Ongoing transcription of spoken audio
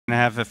I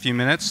have a few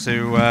minutes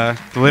to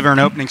deliver an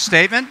opening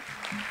statement.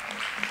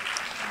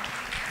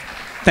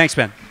 Thanks,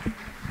 Ben.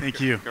 Thank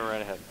you. Go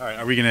right ahead. All right,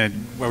 are we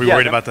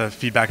worried about the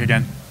feedback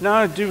again?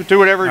 No, do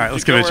whatever. All right,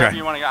 let's give it a try.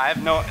 You want to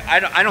go.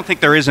 I don't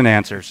think there is an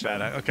answer. So.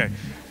 Okay.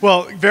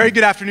 Well, very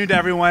good afternoon to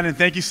everyone, and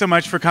thank you so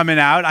much for coming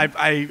out.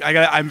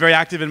 I'm very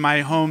active in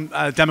my home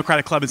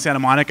Democratic Club in Santa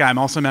Monica. I'm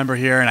also a member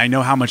here, and I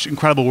know how much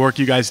incredible work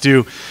you guys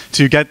do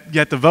to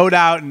get the vote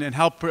out and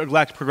help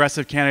elect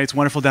progressive candidates,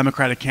 wonderful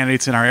Democratic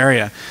candidates in our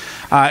area.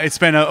 It's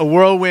been a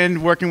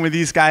whirlwind working with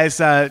these guys,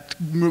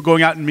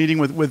 going out and meeting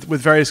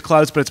with various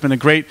clubs, but it's been a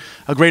great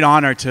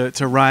honor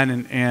to run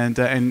and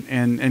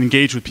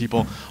engage with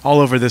people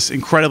all over this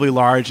incredibly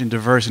large and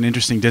diverse and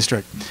interesting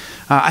district.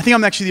 I think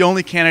I'm actually the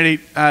only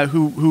candidate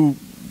who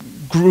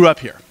grew up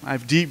here. I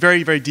have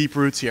very, very deep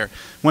roots here.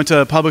 Went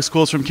to public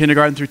schools from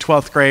kindergarten through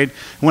 12th grade.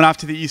 Went off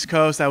to the East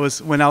Coast.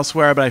 Went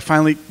elsewhere, but I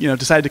finally,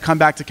 decided to come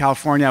back to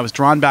California. I was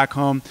drawn back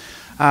home,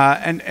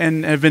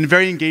 and have been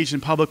very engaged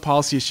in public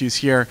policy issues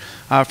here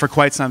for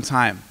quite some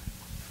time.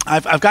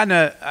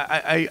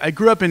 I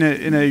grew up in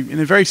a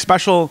very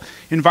special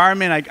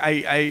environment.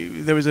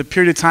 There was a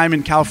period of time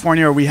in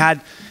California where we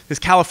had this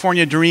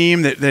California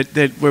dream where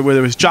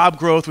there was job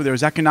growth, where there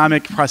was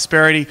economic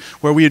prosperity,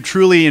 where we had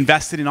truly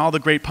invested in all the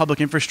great public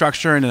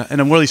infrastructure and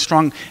a really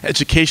strong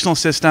educational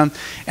system.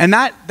 And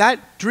that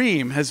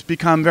dream has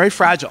become very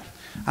fragile.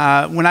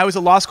 When I was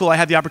at law school, I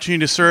had the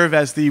opportunity to serve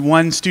as the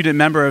one student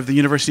member of the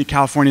University of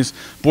California's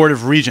Board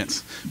of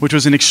Regents, which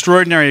was an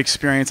extraordinary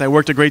experience. I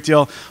worked a great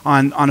deal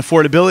on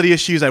affordability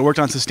issues. I worked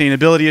on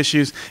sustainability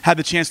issues, had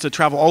the chance to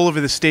travel all over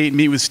the state and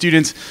meet with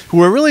students who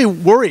were really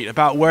worried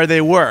about where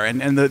they were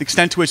and the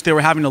extent to which they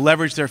were having to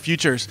leverage their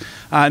futures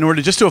in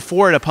order just to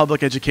afford a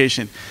public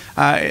education.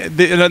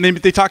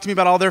 They talked to me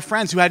about all their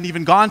friends who hadn't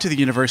even gone to the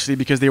university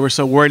because they were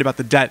so worried about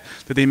the debt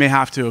that they may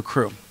have to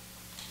accrue.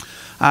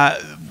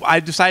 I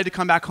decided to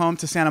come back home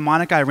to Santa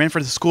Monica. I ran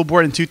for the school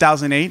board in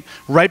 2008.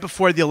 Right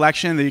before the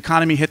election, the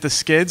economy hit the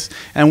skids,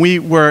 and we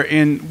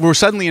were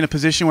suddenly in a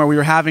position where we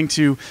were having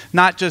to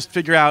not just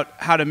figure out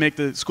how to make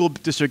the school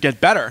district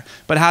get better,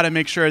 but how to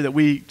make sure that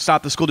we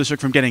stop the school district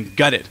from getting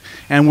gutted,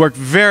 and worked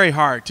very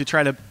hard to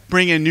try to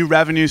bring in new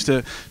revenues,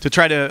 to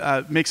try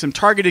to make some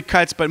targeted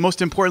cuts, but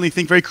most importantly,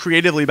 think very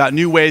creatively about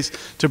new ways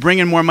to bring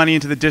in more money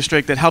into the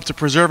district that help to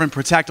preserve and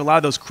protect a lot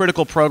of those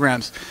critical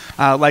programs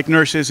like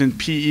nurses and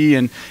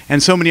PE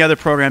and so many other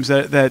programs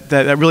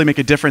that really make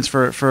a difference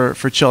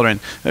for children,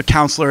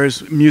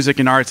 counselors, music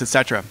and arts,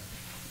 etc.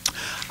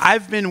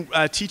 I've been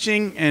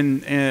teaching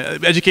in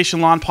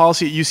education law and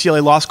policy at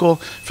UCLA Law School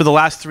for the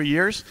last 3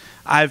 years.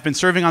 I've been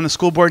serving on the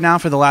school board now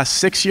for the last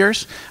 6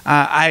 years.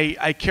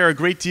 I care a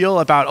great deal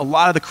about a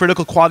lot of the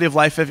critical quality of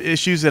life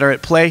issues that are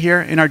at play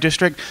here in our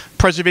district: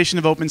 preservation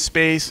of open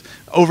space,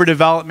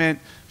 overdevelopment,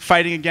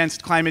 fighting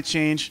against climate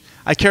change.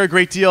 I care a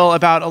great deal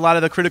about a lot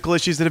of the critical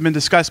issues that have been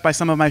discussed by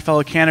some of my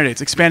fellow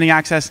candidates: expanding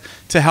access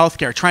to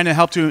healthcare, trying to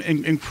help to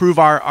improve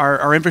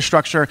our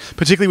infrastructure,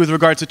 particularly with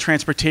regards to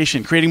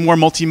transportation, creating more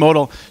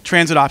multimodal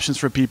transit options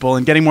for people,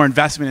 and getting more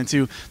investment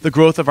into the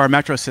growth of our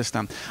metro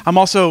system. I'm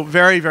also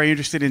very, very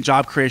interested in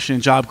job creation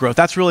and job growth.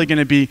 That's really going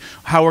to be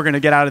how we're going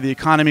to get out of the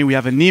economy. We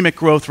have anemic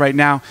growth right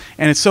now,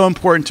 and it's so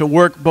important to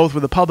work both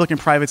with the public and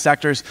private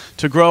sectors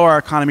to grow our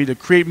economy, to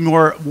create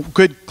more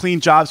good,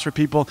 clean jobs for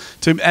people,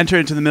 to enter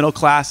into the middle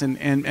class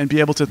and be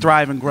able to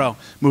thrive and grow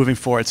moving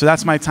forward. So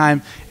that's my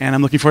time, and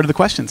I'm looking forward to the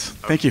questions.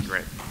 Thank you.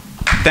 Great.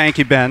 Thank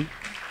you, Ben.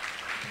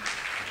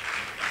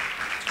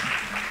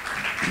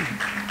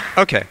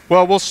 Okay,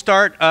 well, we'll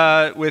start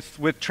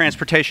with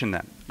transportation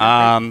then.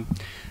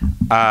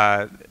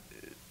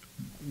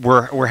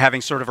 We're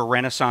having sort of a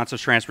renaissance of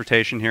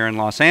transportation here in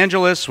Los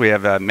Angeles. We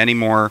have many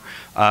more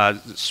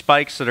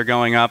spikes that are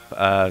going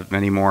up,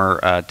 many more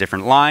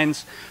different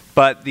lines.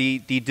 But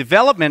the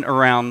development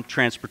around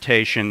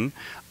transportation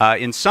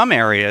in some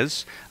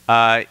areas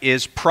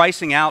is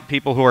pricing out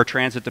people who are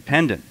transit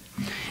dependent.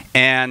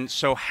 And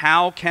so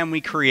how can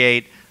we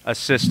create a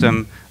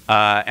system,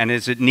 and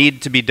does it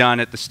need to be done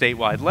at the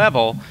statewide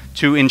level,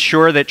 to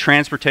ensure that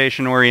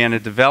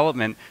transportation-oriented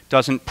development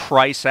doesn't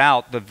price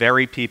out the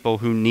very people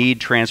who need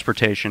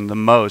transportation the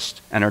most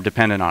and are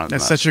dependent on it the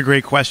most? That's such a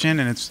great question,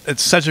 and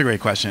it's such a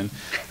great question.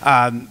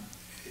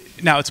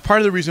 Now, it's part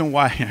of the reason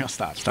why. I'll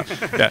stop.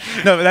 Yeah.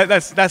 No,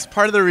 that's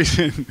part of the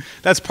reason.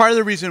 That's part of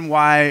the reason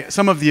why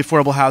some of the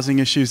affordable housing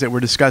issues that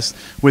were discussed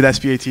with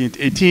SB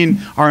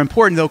 1818 are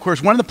important. Though, of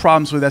course, one of the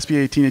problems with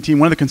SB 1818,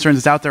 one of the concerns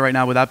that's out there right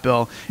now with that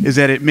bill, is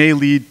that it may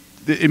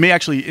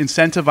actually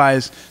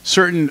incentivize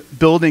certain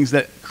buildings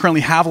that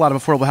currently have a lot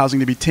of affordable housing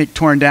to be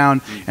torn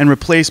down and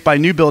replaced by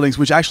new buildings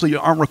which actually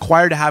aren't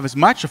required to have as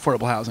much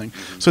affordable housing.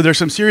 So there's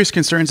some serious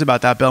concerns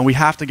about that bill, and we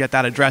have to get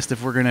that addressed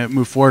if we're going to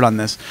move forward on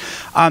this.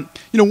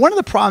 One of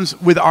the problems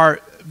with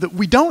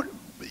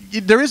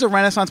there is a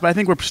renaissance, but I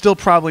think we're still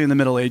probably in the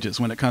Middle Ages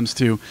when it comes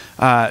to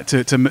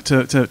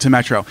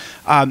metro.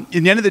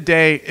 In the end of the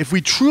day, if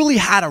we truly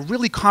had a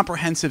really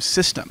comprehensive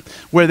system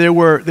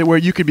where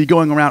you could be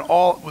going around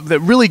that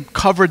really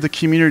covered the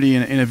community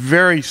in a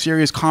very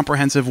serious,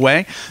 comprehensive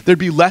way, there'd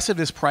be less of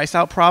this price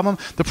out problem.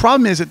 The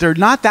problem is that there are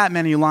not that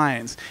many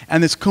lines,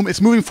 and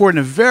it's moving forward in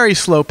a very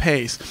slow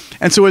pace.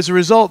 And so as a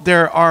result,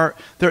 there are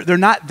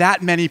not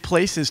that many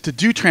places to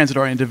do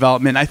transit-oriented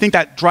development. I think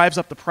that drives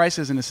up the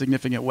prices in a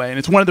significant way. And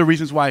it's one of the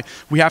reasons why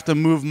we have to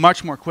move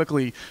much more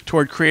quickly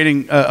toward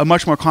creating a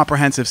much more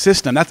comprehensive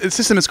system. The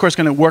system is, of course,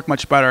 going to work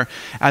much better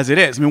as it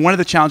is. I mean, one of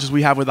the challenges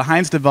we have with the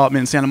Hines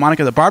development in Santa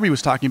Monica that Barbie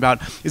was talking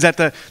about is that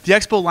the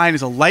Expo line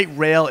is a light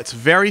rail. It's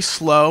very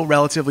slow,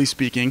 relatively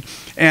speaking,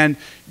 and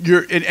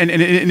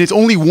it's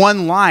only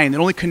one line that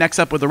only connects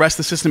up with the rest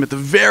of the system at the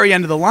very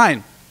end of the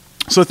line.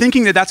 So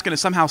thinking that that's going to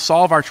somehow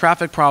solve our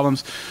traffic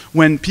problems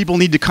when people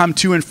need to come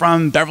to and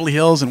from Beverly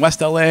Hills and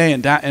West LA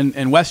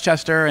and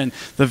Westchester and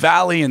the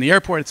Valley and the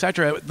airport, et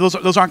cetera, those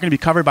aren't going to be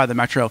covered by the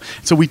metro.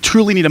 So we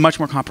truly need a much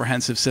more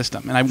comprehensive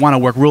system. And I want to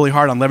work really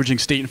hard on leveraging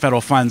state and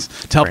federal funds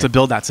to help to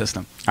build that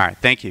system. All right,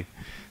 thank you.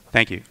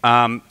 Thank you.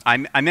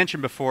 I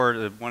mentioned before,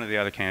 one of the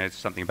other candidates,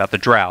 something about the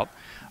drought.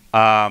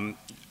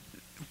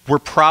 We're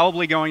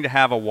probably going to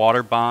have a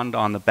water bond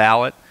on the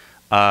ballot.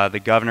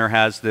 The governor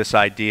has this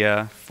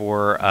idea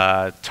for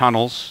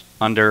tunnels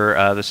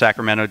under the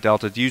Sacramento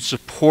Delta. Do you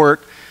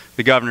support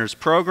the governor's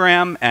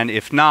program? And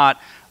if not,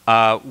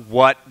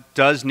 what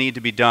does need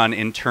to be done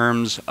in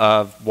terms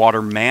of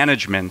water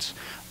management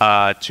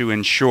to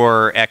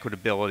ensure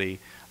equitability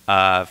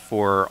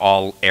for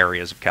all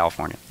areas of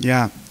California?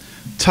 Yeah,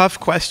 tough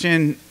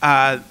question.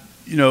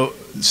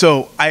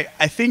 So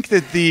I think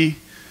that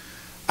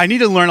I need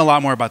to learn a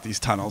lot more about these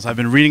tunnels. I've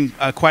been reading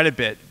quite a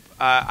bit.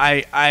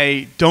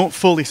 I don't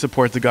fully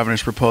support the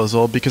governor's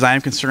proposal because I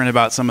am concerned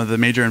about some of the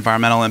major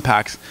environmental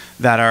impacts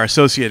that are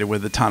associated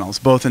with the tunnels,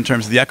 both in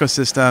terms of the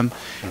ecosystem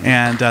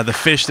and the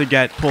fish that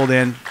get pulled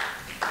in.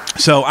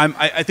 So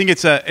I think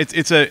it's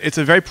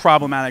a very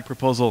problematic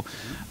proposal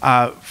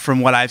from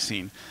what I've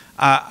seen.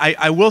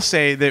 I will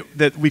say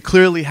that we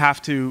clearly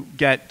have to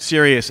get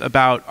serious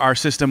about our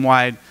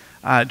system-wide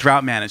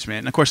drought management.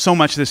 And of course, so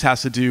much of this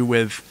has to do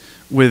with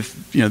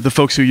the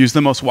folks who use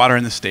the most water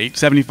in the state.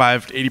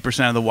 75 to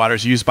 80% of the water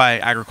is used by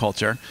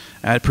agriculture.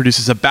 It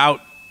produces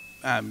about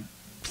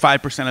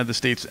 5% of the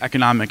state's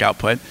economic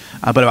output,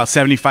 but about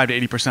 75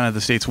 to 80% of the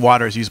state's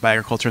water is used by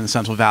agriculture in the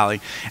Central Valley.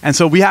 And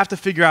so we have to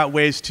figure out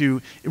ways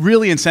to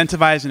really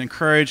incentivize and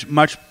encourage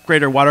much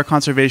greater water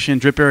conservation,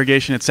 drip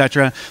irrigation, et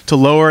cetera, to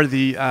lower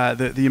the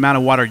amount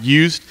of water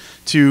used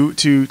to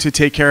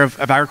take care of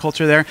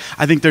agriculture there.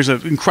 I think there's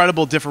an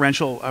incredible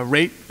differential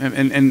rate,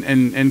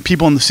 and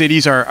people in the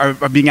cities are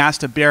being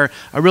asked to bear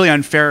a really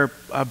unfair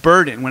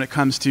burden when it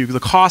comes to the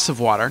cost of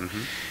water.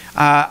 Mm-hmm.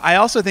 I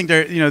also think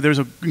there's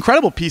an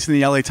incredible piece in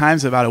the LA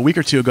Times about a week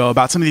or two ago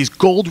about some of these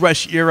gold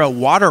rush era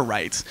water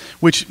rights,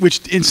 which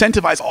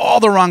incentivize all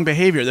the wrong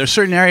behavior. There's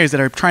certain areas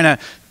that are trying to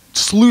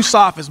sluice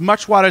off as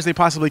much water as they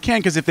possibly can,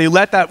 because if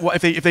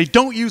they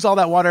don't use all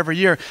that water every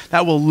year,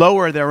 that will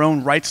lower their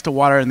own rights to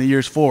water in the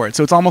years forward.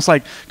 So it's almost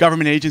like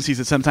government agencies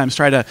that sometimes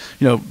try to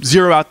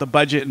zero out the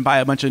budget and buy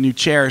a bunch of new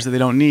chairs that they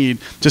don't need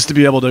just to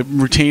be able to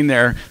retain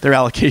their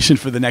allocation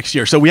for the next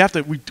year. So we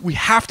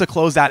have to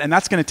close that, and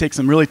that's going to take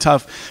some really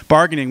tough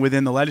bargaining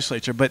within the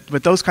legislature. But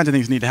those kinds of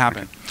things need to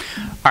happen.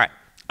 All right.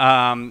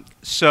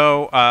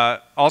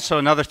 Also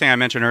another thing I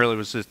mentioned earlier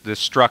was this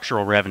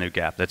structural revenue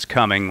gap that's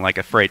coming like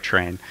a freight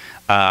train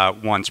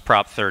once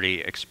Prop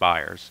 30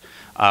 expires.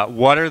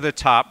 What are the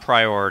top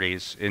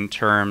priorities in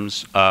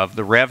terms of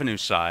the revenue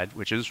side,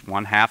 which is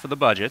 1/2 of the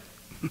budget,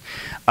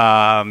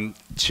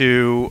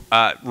 to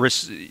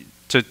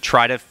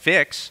try to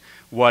fix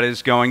what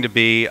is going to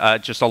be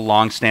just a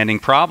long-standing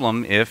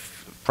problem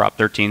if Prop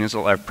 30 is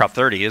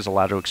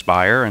allowed to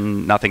expire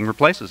and nothing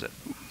replaces it?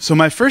 So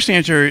my first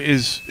answer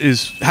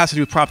has to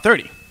do with Prop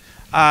 30.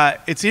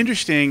 It's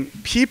interesting.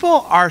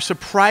 People are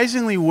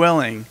surprisingly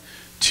willing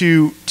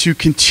to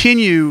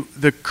continue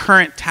the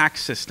current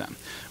tax system.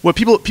 What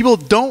people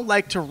don't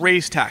like to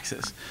raise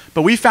taxes,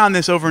 but we found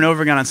this over and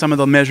over again on some of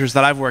the measures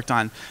that I've worked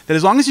on, that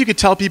as long as you could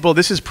tell people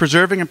this is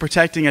preserving and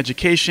protecting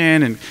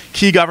education and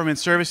key government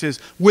services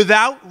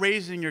without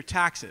raising your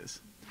taxes,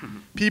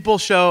 people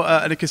show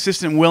a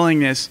consistent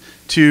willingness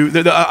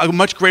a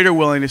much greater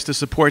willingness to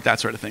support that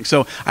sort of thing.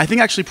 So I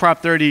think actually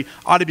Prop 30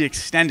 ought to be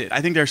extended.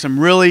 I think there are some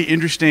really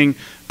interesting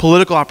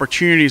political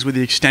opportunities with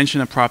the extension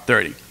of Prop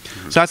 30.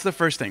 So that's the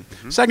first thing.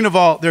 Second of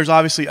all, there's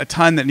obviously a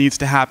ton that needs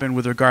to happen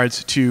with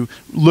regards to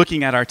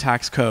looking at our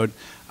tax code,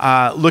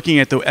 looking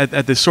at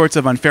the sorts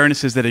of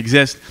unfairnesses that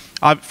exist.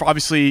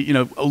 Obviously,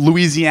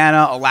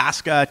 Louisiana,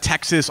 Alaska,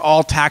 Texas,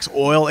 all tax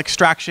oil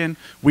extraction.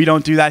 We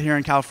don't do that here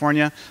in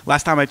California.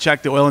 Last time I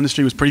checked, the oil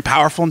industry was pretty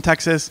powerful in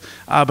Texas,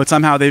 but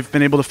somehow they've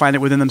been able to find it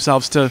within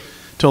themselves to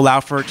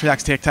allow for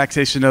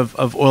taxation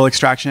of oil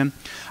extraction.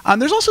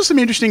 There's also some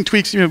interesting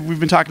tweaks. We've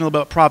been talking a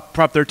little about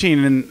Prop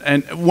 13,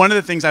 and one of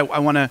the things I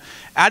want to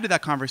add to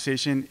that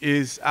conversation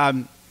is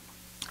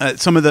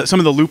some of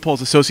the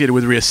loopholes associated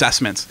with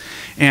reassessments,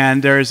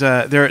 and there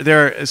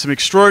are some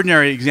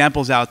extraordinary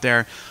examples out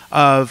there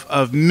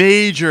of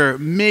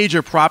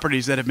major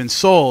properties that have been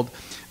sold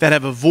that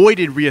have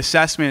avoided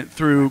reassessment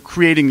through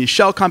creating these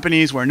shell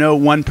companies where no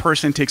one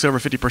person takes over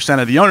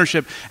 50% of the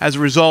ownership. As a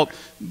result,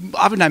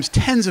 oftentimes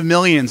tens of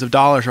millions of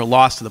dollars are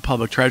lost to the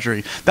public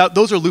treasury.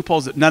 Those are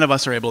loopholes that none of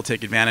us are able to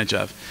take advantage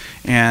of,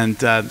 and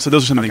so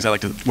those are some of the things I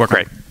like to work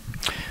on.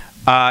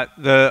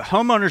 The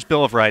Homeowners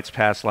Bill of Rights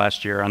passed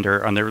last year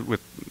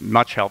with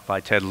much help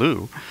by Ted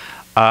Lieu,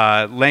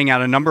 laying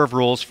out a number of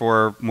rules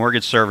for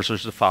mortgage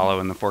servicers to follow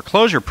in the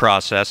foreclosure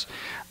process.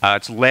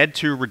 It's led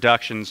to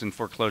reductions in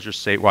foreclosures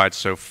statewide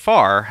so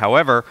far.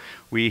 However,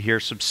 we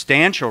hear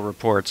substantial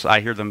reports,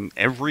 I hear them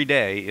every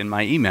day in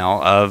my email,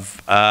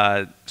 of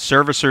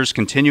servicers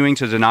continuing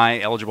to deny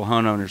eligible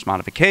homeowners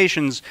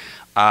modifications,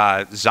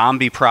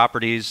 zombie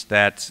properties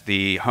that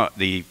the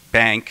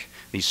bank,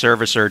 the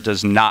servicer,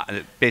 does not,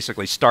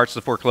 basically starts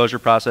the foreclosure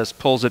process,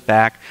 pulls it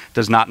back,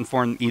 does not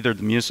inform either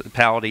the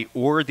municipality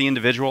or the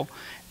individual,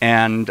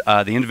 and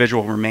the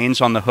individual remains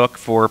on the hook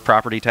for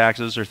property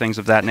taxes or things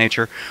of that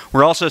nature.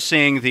 We're also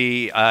seeing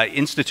the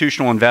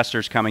institutional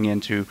investors coming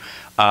into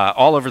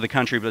all over the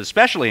country, but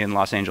especially in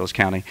Los Angeles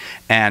County,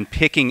 and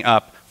picking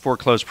up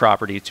foreclosed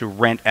property to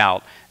rent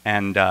out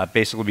and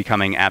basically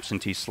becoming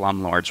absentee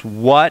slumlords.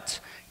 What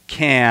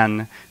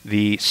can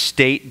the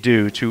state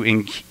do to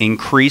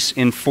increase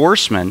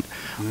enforcement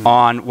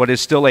on what is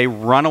still a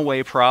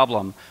runaway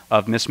problem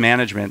of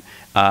mismanagement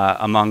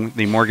among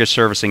the mortgage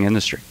servicing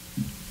industry?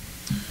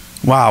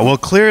 Wow. Well,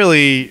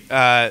 clearly,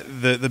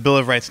 the Bill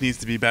of Rights needs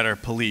to be better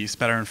policed,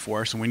 better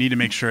enforced, and we need to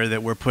make sure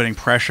that we're putting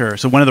pressure.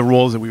 So one of the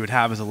roles that we would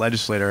have as a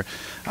legislator,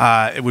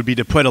 it would be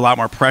to put a lot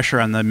more pressure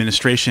on the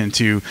administration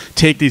to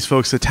take these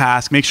folks to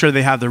task, make sure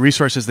they have the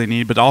resources they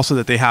need, but also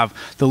that they have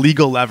the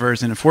legal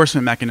levers and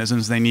enforcement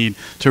mechanisms they need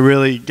to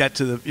really get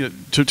to the,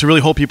 to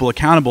really hold people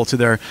accountable to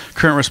their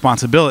current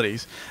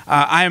responsibilities.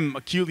 I am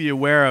acutely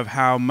aware of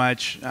how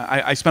much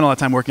I spent a lot of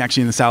time working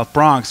actually in the South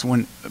Bronx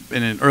in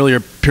an earlier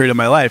period of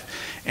my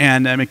life.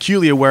 And I'm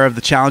acutely aware of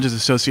the challenges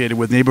associated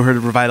with neighborhood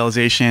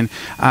revitalization.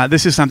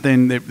 This is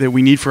something that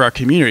we need for our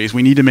communities.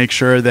 We need to make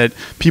sure that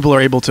people are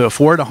able to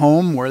afford a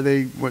home where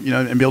they,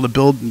 and be able to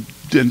build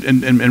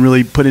and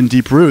really put in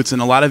deep roots.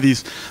 And a lot of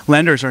these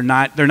lenders are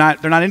not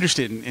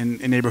interested in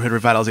neighborhood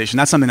revitalization.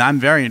 That's something that I'm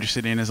very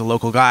interested in as a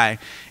local guy.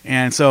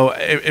 And so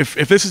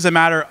if this is a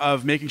matter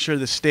of making sure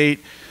the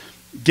state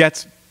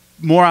gets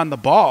more on the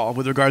ball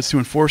with regards to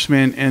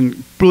enforcement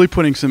and really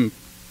putting some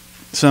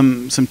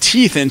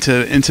teeth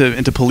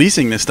into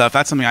policing this stuff,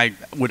 that's something I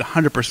would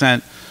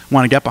 100%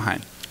 want to get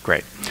behind.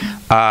 Great.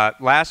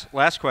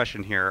 Last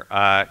question here.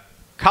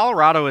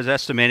 Colorado is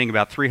estimating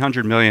about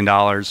 $300 million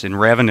in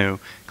revenue,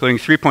 including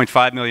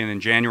 $3.5 million in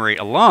January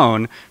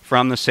alone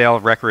from the sale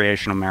of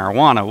recreational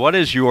marijuana. What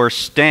is your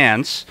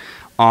stance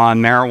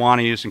on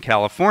marijuana use in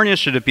California?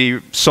 Should it be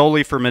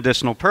solely for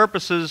medicinal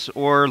purposes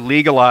or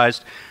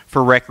legalized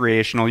for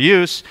recreational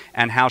use?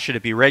 And how should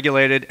it be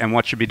regulated? And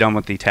what should be done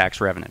with the tax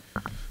revenue?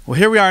 Well,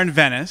 here we are in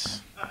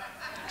Venice.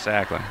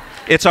 Exactly.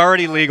 It's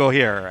already legal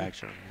here,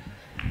 actually.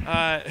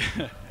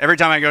 Every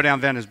time I go down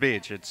Venice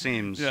Beach, it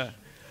seems. Yeah.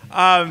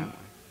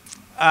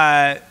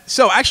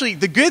 So actually,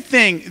 the good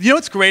thing,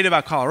 what's great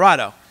about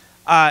Colorado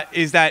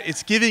is that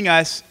it's giving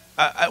us,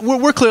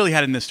 we're clearly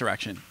headed in this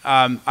direction.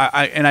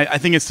 I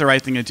think it's the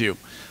right thing to do.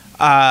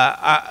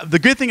 The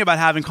good thing about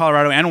having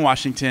Colorado and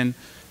Washington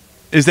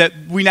is that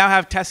we now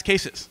have test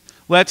cases.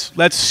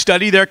 Let's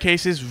study their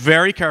cases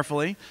very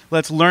carefully.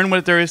 Let's learn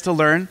what there is to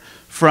learn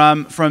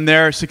from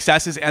their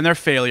successes and their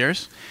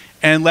failures.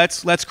 And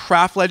let's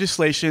craft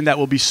legislation that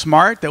will be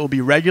smart, that will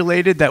be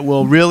regulated, that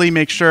will really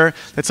make sure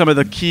that some of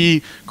the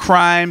key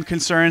crime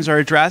concerns are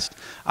addressed.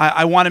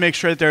 I want to make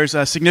sure that there's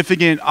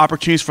significant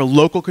opportunities for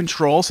local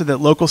control, so that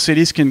local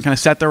cities can kind of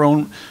set their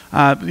own,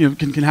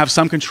 can have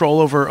some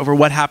control over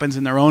what happens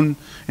in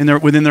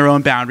within their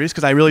own boundaries.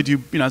 Because I really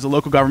do, as a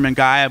local government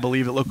guy, I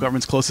believe that local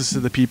government's closest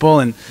to the people,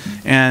 and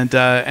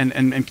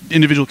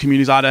individual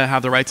communities ought to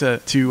have the right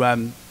to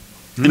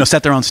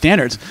set their own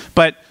standards.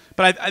 But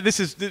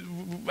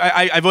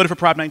I voted for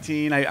Prop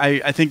 19.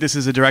 I think this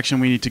is a direction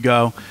we need to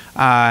go.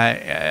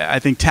 I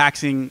think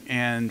taxing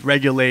and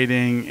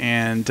regulating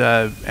and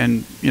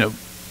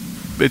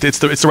it's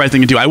the right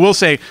thing to do. I will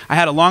say I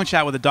had a long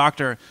chat with a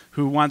doctor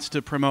who wants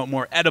to promote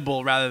more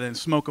edible rather than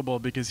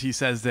smokable, because he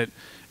says that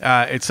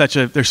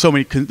there's so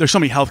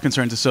many health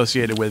concerns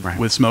associated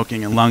with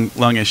smoking and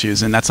lung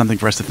issues, and that's something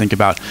for us to think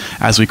about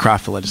as we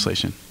craft the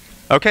legislation.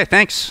 Okay,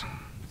 thanks.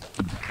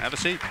 Have a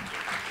seat.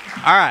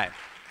 All right.